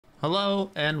Hello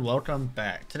and welcome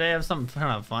back. Today I have something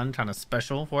kind of fun, kind of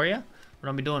special for you. We're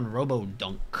gonna be doing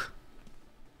Robodunk.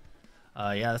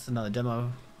 Yeah, that's another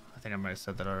demo. I think I might have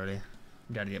said that already.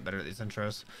 Gotta get better at these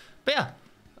intros. But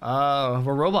yeah,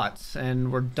 we're robots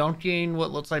and we're dunking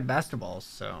what looks like basketballs.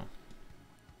 So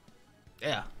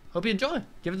yeah, hope you enjoy.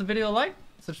 Give the video a like,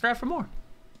 subscribe for more.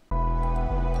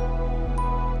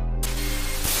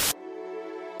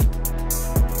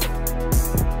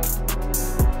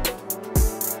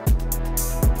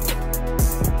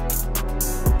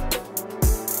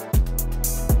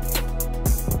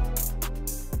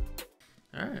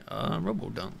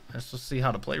 Robodunk. Let's just see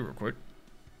how to play real quick.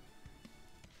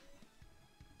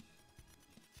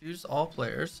 Choose all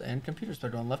players and computers by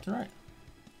going left and right.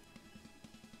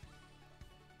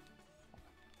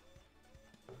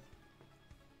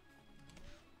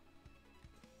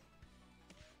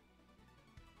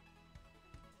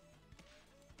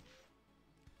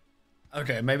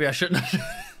 Okay, maybe I shouldn't.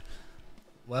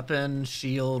 Weapon,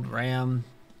 shield, ram,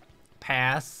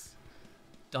 pass.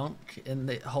 Dunk in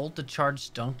the hold the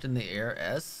charge dunked in the air.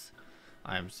 S.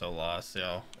 I am so lost,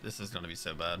 yo. This is gonna be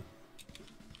so bad.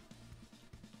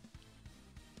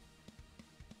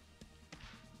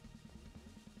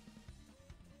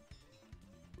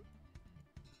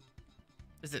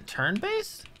 Is it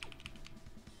turn-based?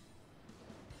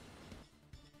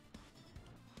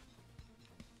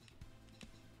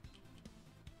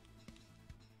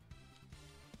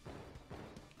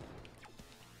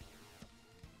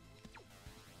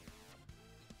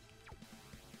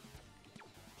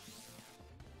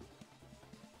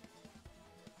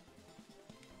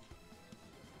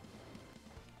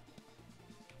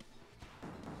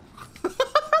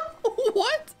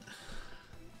 What?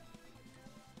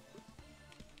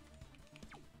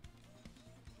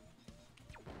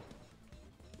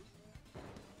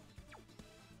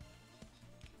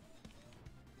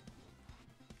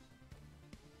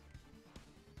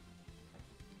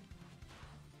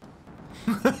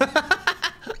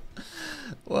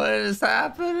 What is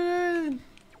happening?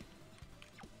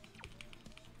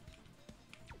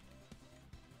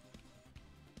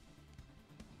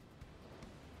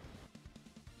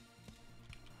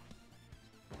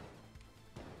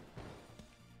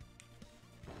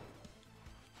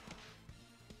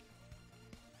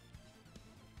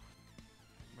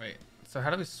 Wait, so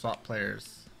how do we swap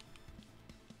players?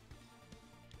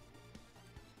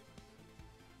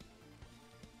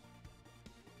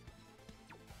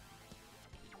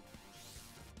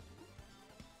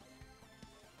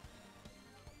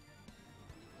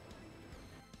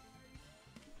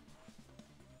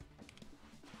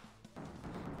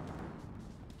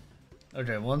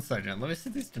 Okay, 1 second. Let me see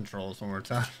these controls one more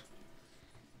time.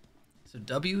 So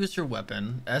W is your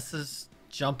weapon, S is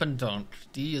jump and dunk,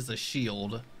 D is a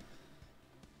shield,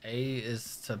 A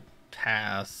is to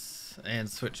pass and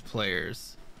switch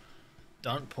players.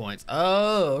 Dunk points.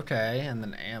 Oh, okay, and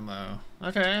then ammo.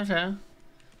 Okay. Okay,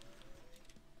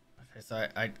 so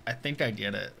I think I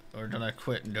get it. We're gonna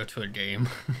quit and go to a game.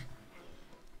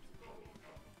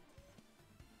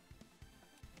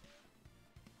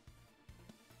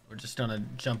 We're just gonna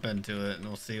jump into it and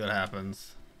we'll see what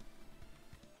happens.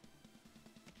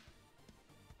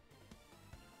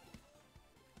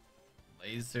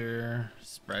 Laser,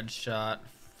 spread shot,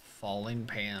 falling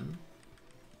pan.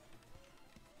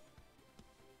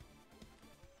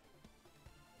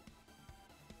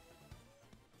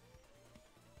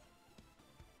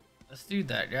 Let's do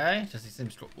that guy, because he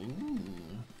seems cool. Ooh.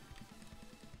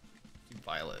 Do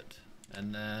violet.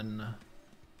 And then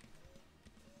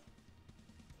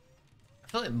I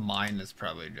feel like mine is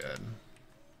probably good.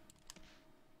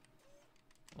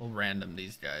 We'll random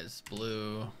these guys.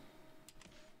 Blue.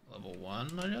 Level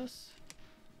 1, I guess.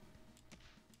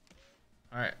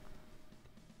 Alright.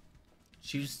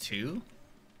 Choose 2.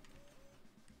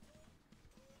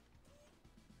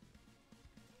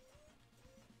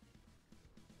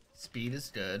 Speed is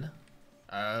good.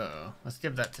 Oh, let's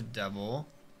give that to double.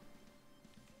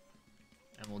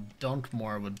 And we'll dunk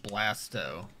more with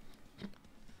Blasto.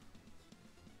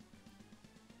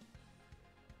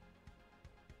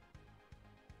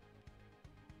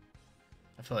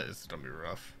 I feel like this is gonna be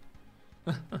rough.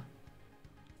 Let's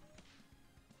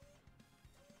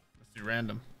do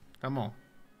random. Come on.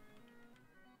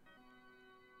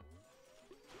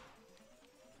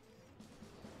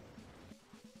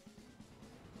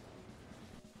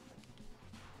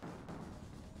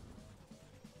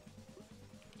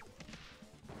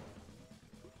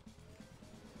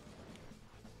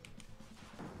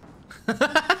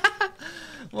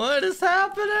 What is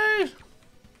happening?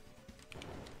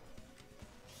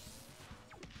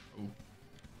 Ooh.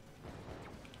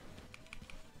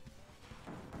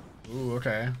 Ooh,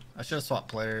 okay. I should have swapped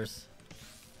players.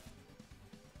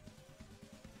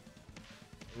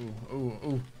 Ooh, ooh,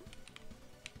 ooh.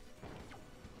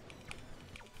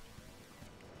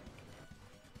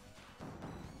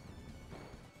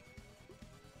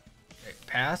 Okay,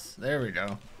 pass. There we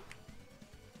go.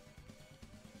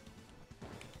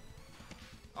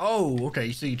 Oh,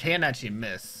 okay. So you can actually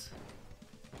miss.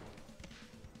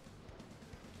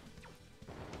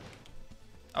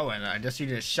 Oh, and I guess you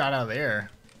just shot out of the air.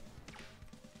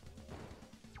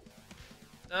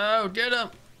 Oh, get him.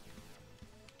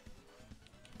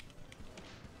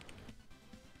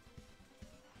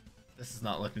 This is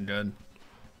not looking good.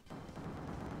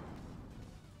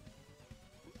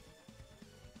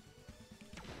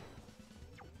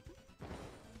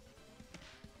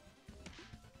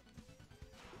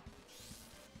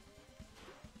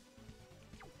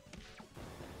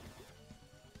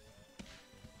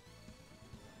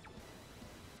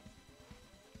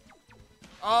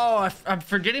 Oh, I'm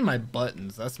forgetting my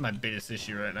buttons. That's my biggest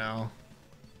issue right now.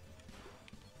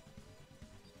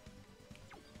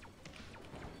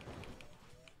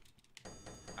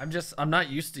 I'm not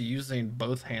used to using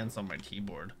both hands on my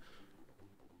keyboard.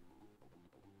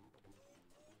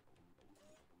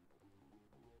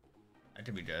 That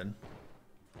could be good.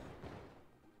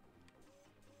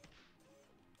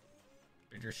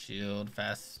 Bigger shield,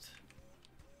 fast.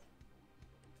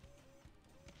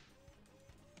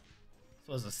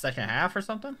 So was the second half or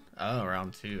something? Oh,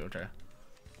 round 2, okay.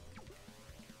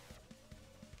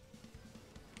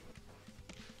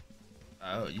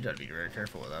 Oh, you gotta be very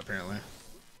careful with that apparently.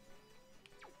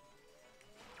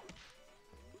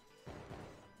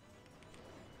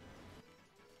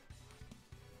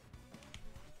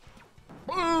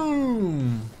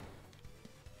 Boom!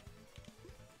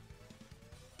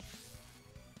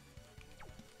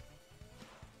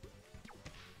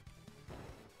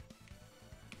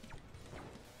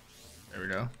 There we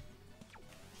go.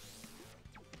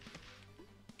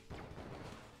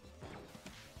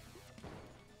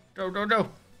 Go, go, go!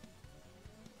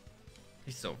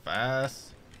 He's so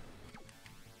fast.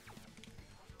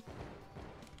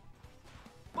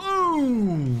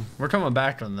 Boom! We're coming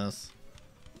back on this.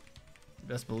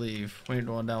 Best believe. We ain't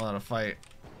going down without a fight.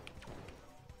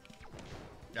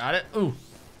 Got it? Ooh.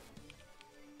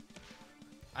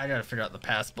 I gotta figure out the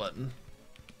pass button.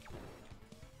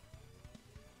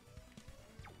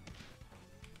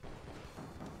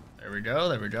 There we go,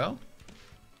 there we go.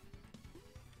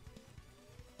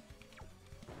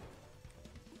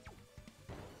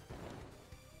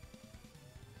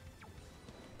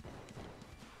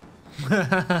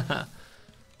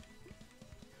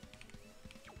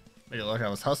 Made it look like I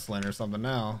was hustling or something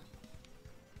now.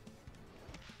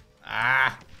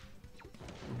 Ah!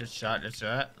 Good shot, good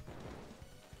shot.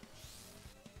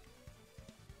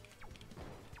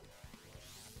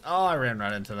 Oh, I ran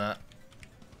right into that.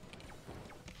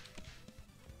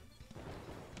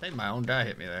 I think my own guy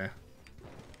hit me there.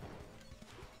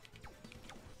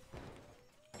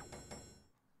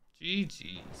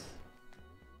 GG's.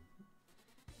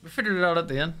 We figured it out at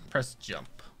the end. Press jump.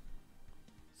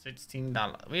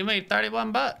 $16. We made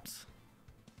 31 bucks.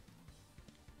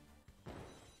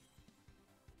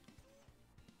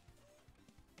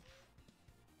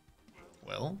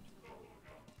 Well,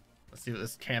 let's see what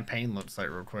this campaign looks like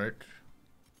real quick.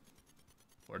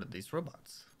 What are these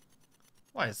robots?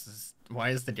 Why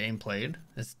is the game played?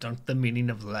 Is dunk the meaning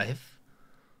of life?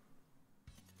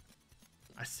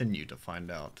 I send you to find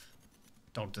out.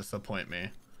 Don't disappoint me.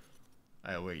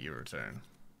 I await your return.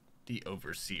 The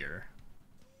Overseer.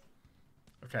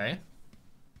 Okay.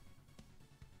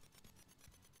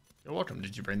 You're welcome.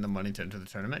 Did you bring the money to enter the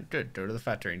tournament? Good. Go to the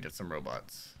factory and get some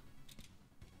robots.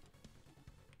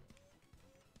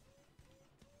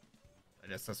 I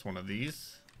guess that's one of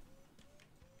these.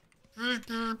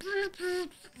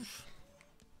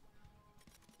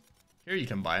 Here you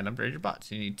can buy and upgrade your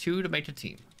bots. You need 2 to make a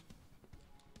team.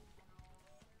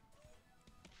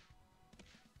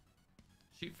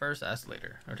 Shoot first, ask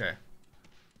later. Okay.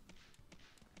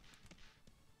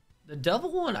 The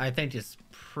double one I think is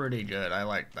pretty good. I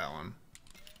like that one.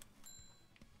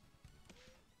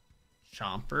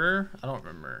 Chomper? I don't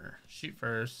remember. Shoot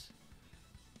first.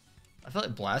 I feel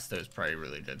like Blasto is probably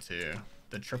really good too.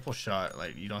 The triple shot,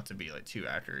 like you don't have to be like too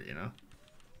accurate, you know?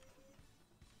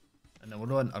 And then we'll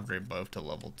go ahead and upgrade both to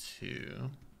level 2.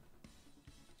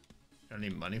 Don't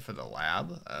need money for the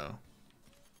lab? Oh.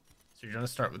 So you're gonna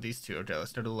start with these 2. Okay,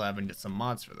 let's go to the lab and get some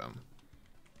mods for them.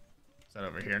 Is that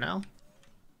over here now?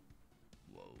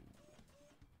 Whoa.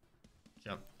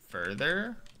 Jump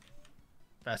further.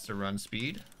 Faster run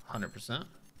speed, 100%.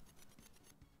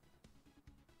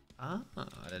 Ah,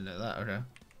 I didn't know that. Okay.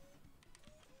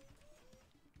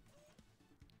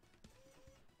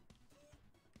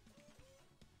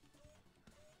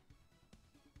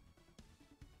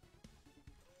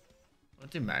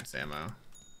 do max ammo.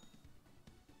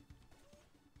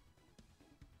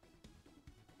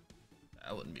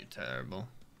 That wouldn't be terrible.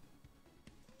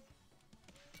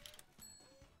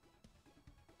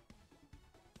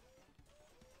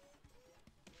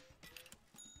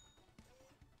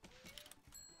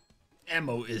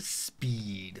 Ammo is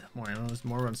speed. More ammo is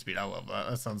more run speed. I love that.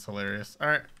 That sounds hilarious. All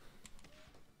right.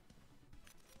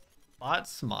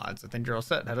 Bots, mods. I think you're all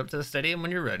set. Head up to the stadium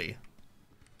when you're ready.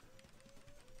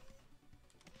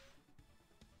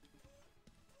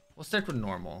 We'll stick with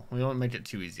normal. We won't make it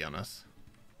too easy on us.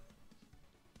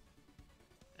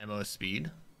 Ammo is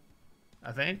speed,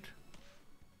 I think.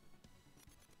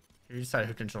 You decide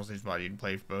who controls each body. You can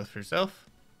play both for yourself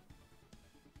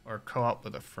or co-op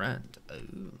with a friend. Oh,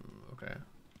 okay.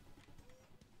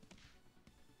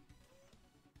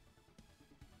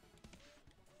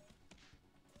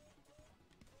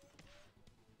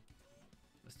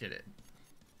 Let's get it.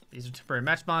 These are temporary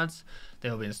match mods.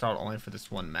 They will be installed only for this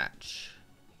one match.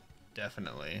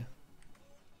 Definitely.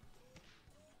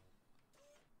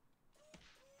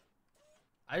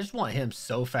 I just want him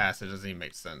so fast it doesn't even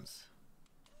make sense.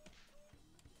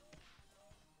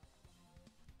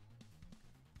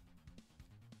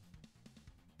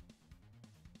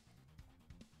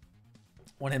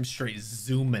 Want him straight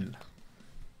zooming.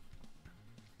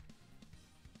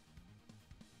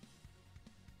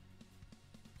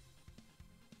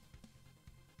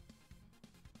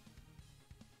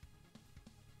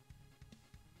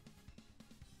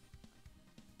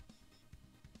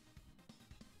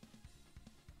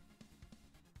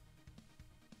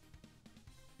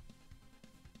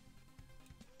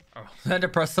 Oh, I had to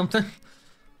press something.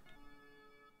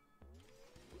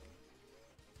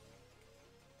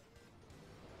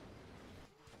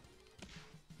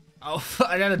 Oh,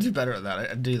 I gotta do better at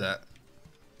that. I do that.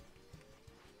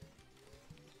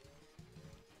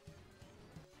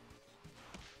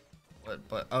 What?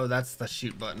 But oh, that's the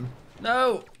shoot button.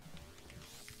 No.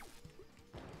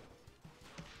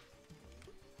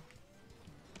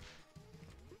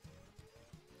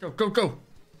 Go, go, go.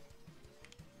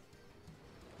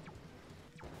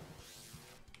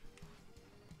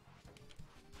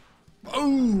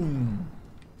 Boom.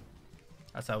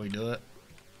 That's how we do it.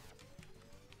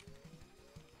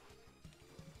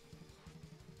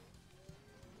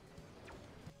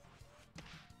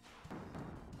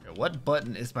 Okay, what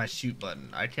button is my shoot button?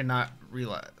 I cannot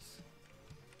realize.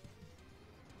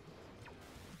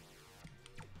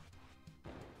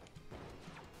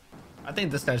 I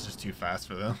think this guy's just too fast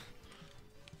for them.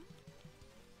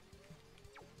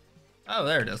 Oh,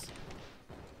 there it is.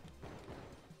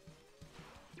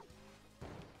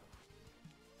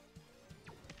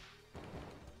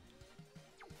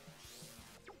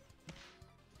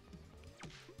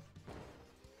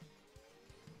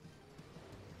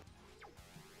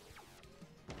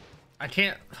 I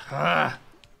can't.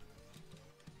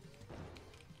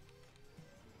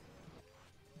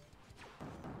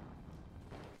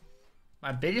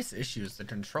 My biggest issue is the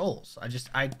controls. A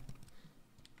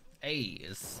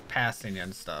is passing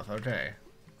and stuff. Okay.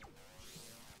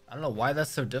 I don't know why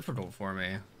that's so difficult for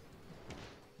me.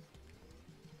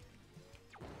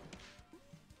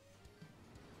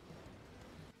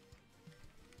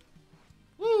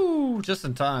 Woo! Just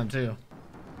in time, too.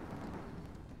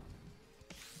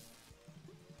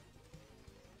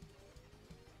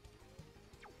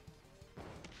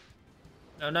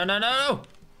 No, no, no, no!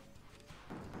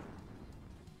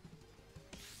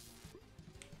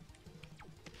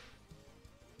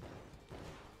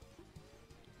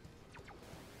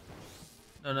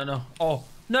 No, no, no. Oh,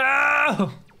 no!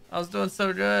 I was doing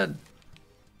so good.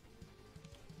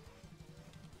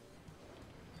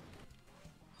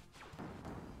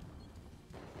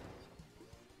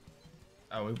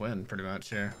 Oh, we win pretty much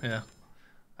here. Yeah.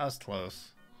 That was close.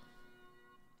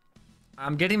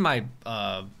 I'm getting my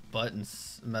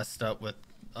buttons messed up with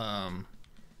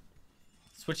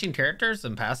switching characters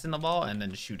and passing the ball and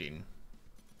then shooting.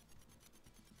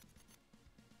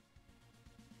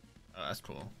 Oh, that's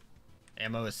cool.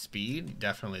 Ammo is speed,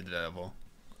 definitely the devil.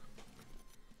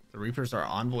 The Reapers are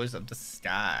envoys of the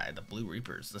sky, the Blue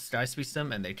Reapers. The sky speaks to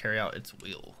them and they carry out its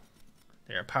will.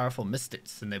 They are powerful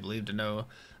mystics and they believe to know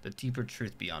the deeper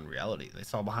truth beyond reality. They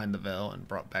saw behind the veil and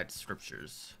brought back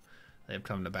scriptures. They have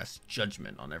come to pass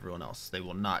judgment on everyone else. They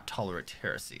will not tolerate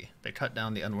heresy. They cut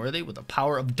down the unworthy with the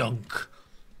power of dunk.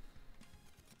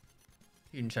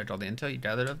 You can check all the intel you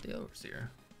gathered of the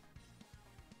overseer.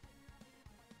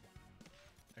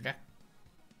 Okay.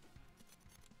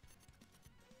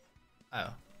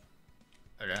 Oh.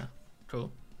 Okay.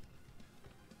 Cool.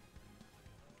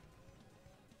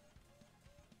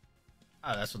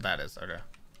 Oh, that's what that is. Okay.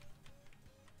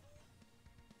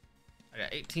 I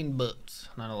got 18 bucks,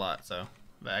 not a lot, so.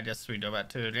 But I guess we go back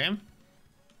to a game.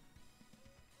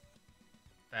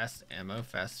 Fast ammo,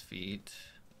 fast feet.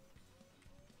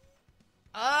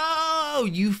 Oh,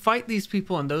 you fight these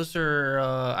people, and those are,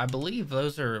 I believe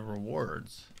those are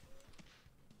rewards.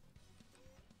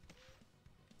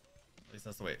 At least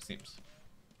that's the way it seems.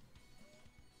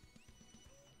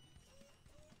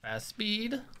 Fast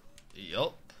speed.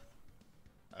 Yup.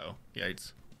 Oh,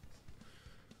 yikes.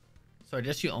 So I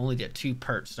guess you only get 2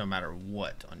 perks no matter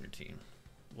what on your team.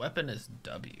 Weapon is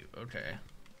W. Okay.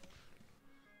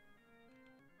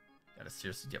 Gotta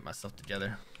seriously get myself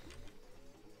together.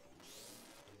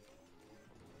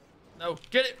 No,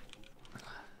 get it!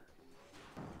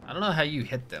 I don't know how you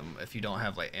hit them if you don't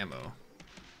have like ammo.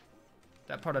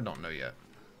 That part I don't know yet.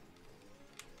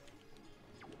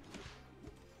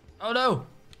 Oh no!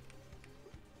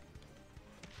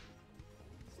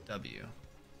 It's W.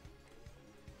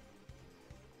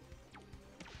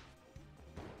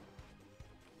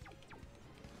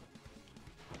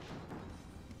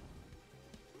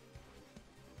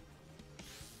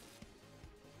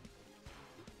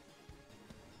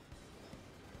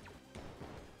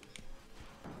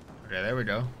 Okay, there we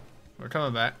go. We're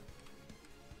coming back.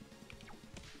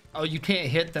 Oh, you can't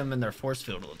hit them in their force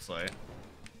field, it looks like.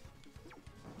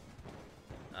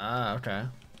 Ah, okay.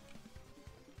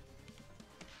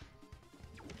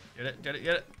 Get it, get it,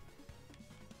 get it.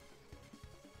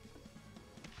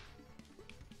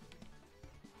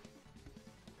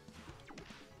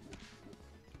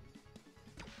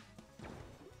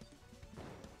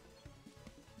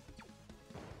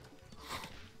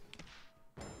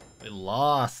 We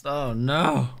lost. Oh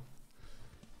no.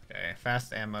 Okay,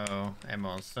 fast ammo, ammo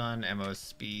on stun, ammo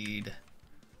speed.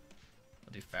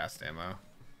 I'll do fast ammo.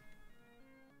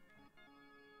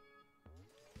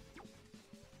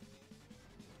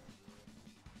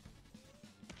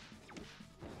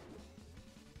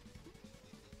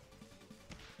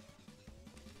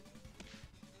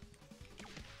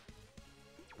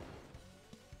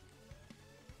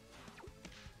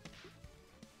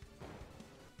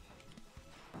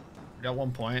 We got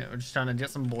 1 point. We're just trying to get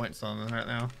some points on them right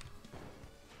now.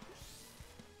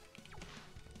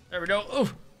 There we go. Ooh.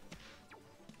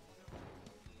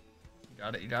 You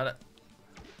got it. You got it.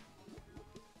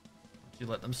 You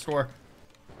let them score.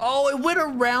 Oh, it went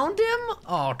around him?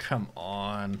 Oh, come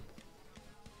on.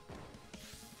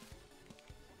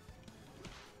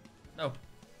 No.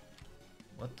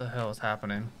 What the hell is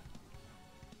happening?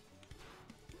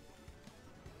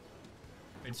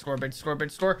 Big score, big score,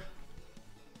 big score.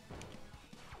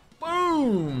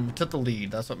 Boom! Took the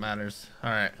lead. That's what matters. All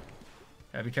right.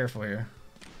 Gotta be careful here.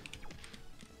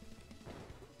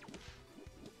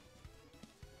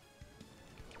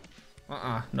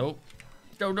 Nope.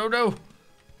 Go, no, no.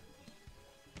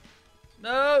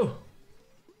 No!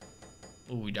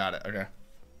 Oh, we got it. Okay.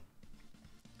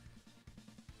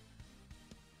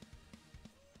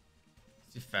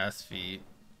 Let's do fast feet.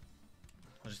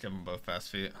 I'll just give them both fast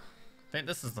feet. I think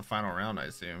this is the final round, I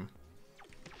assume.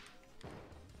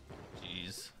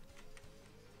 Jeez.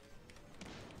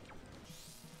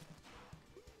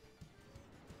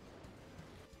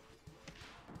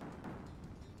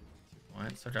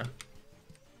 Points, okay.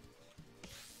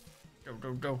 Go,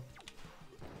 go, go.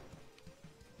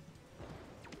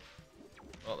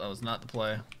 Well, that was not the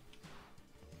play.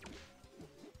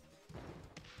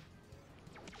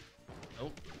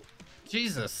 Nope.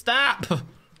 Jesus, stop!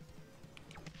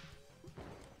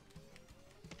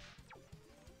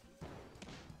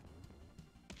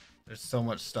 There's so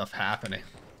much stuff happening.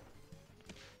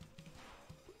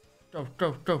 Go,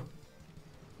 go, go.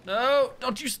 No,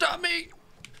 don't you stop me!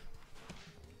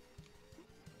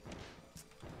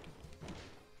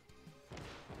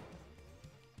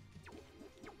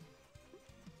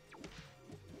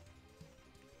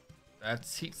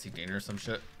 That's heat seeking or some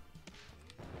shit.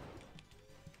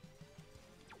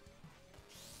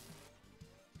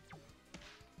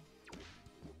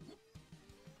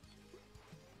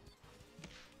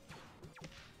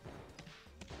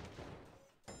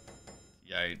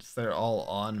 Yikes, they're all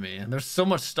on me. And there's so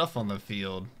much stuff on the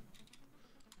field.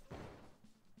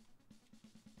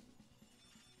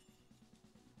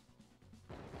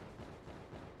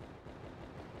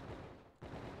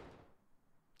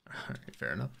 Alright,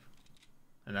 fair enough.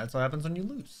 And that's what happens when you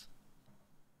lose.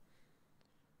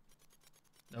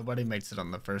 Nobody makes it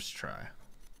on the first try.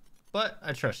 But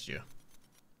I trust you.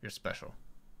 You're special.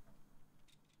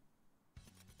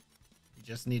 You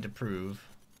just need to prove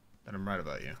that I'm right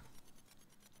about you.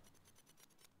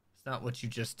 It's not what you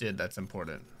just did that's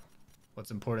important.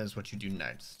 What's important is what you do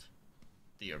next.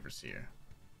 The Overseer.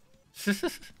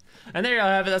 And there y'all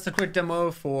have it. That's a quick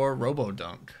demo for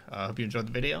Robodunk. Hope you enjoyed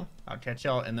the video. I'll catch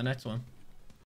y'all in the next one.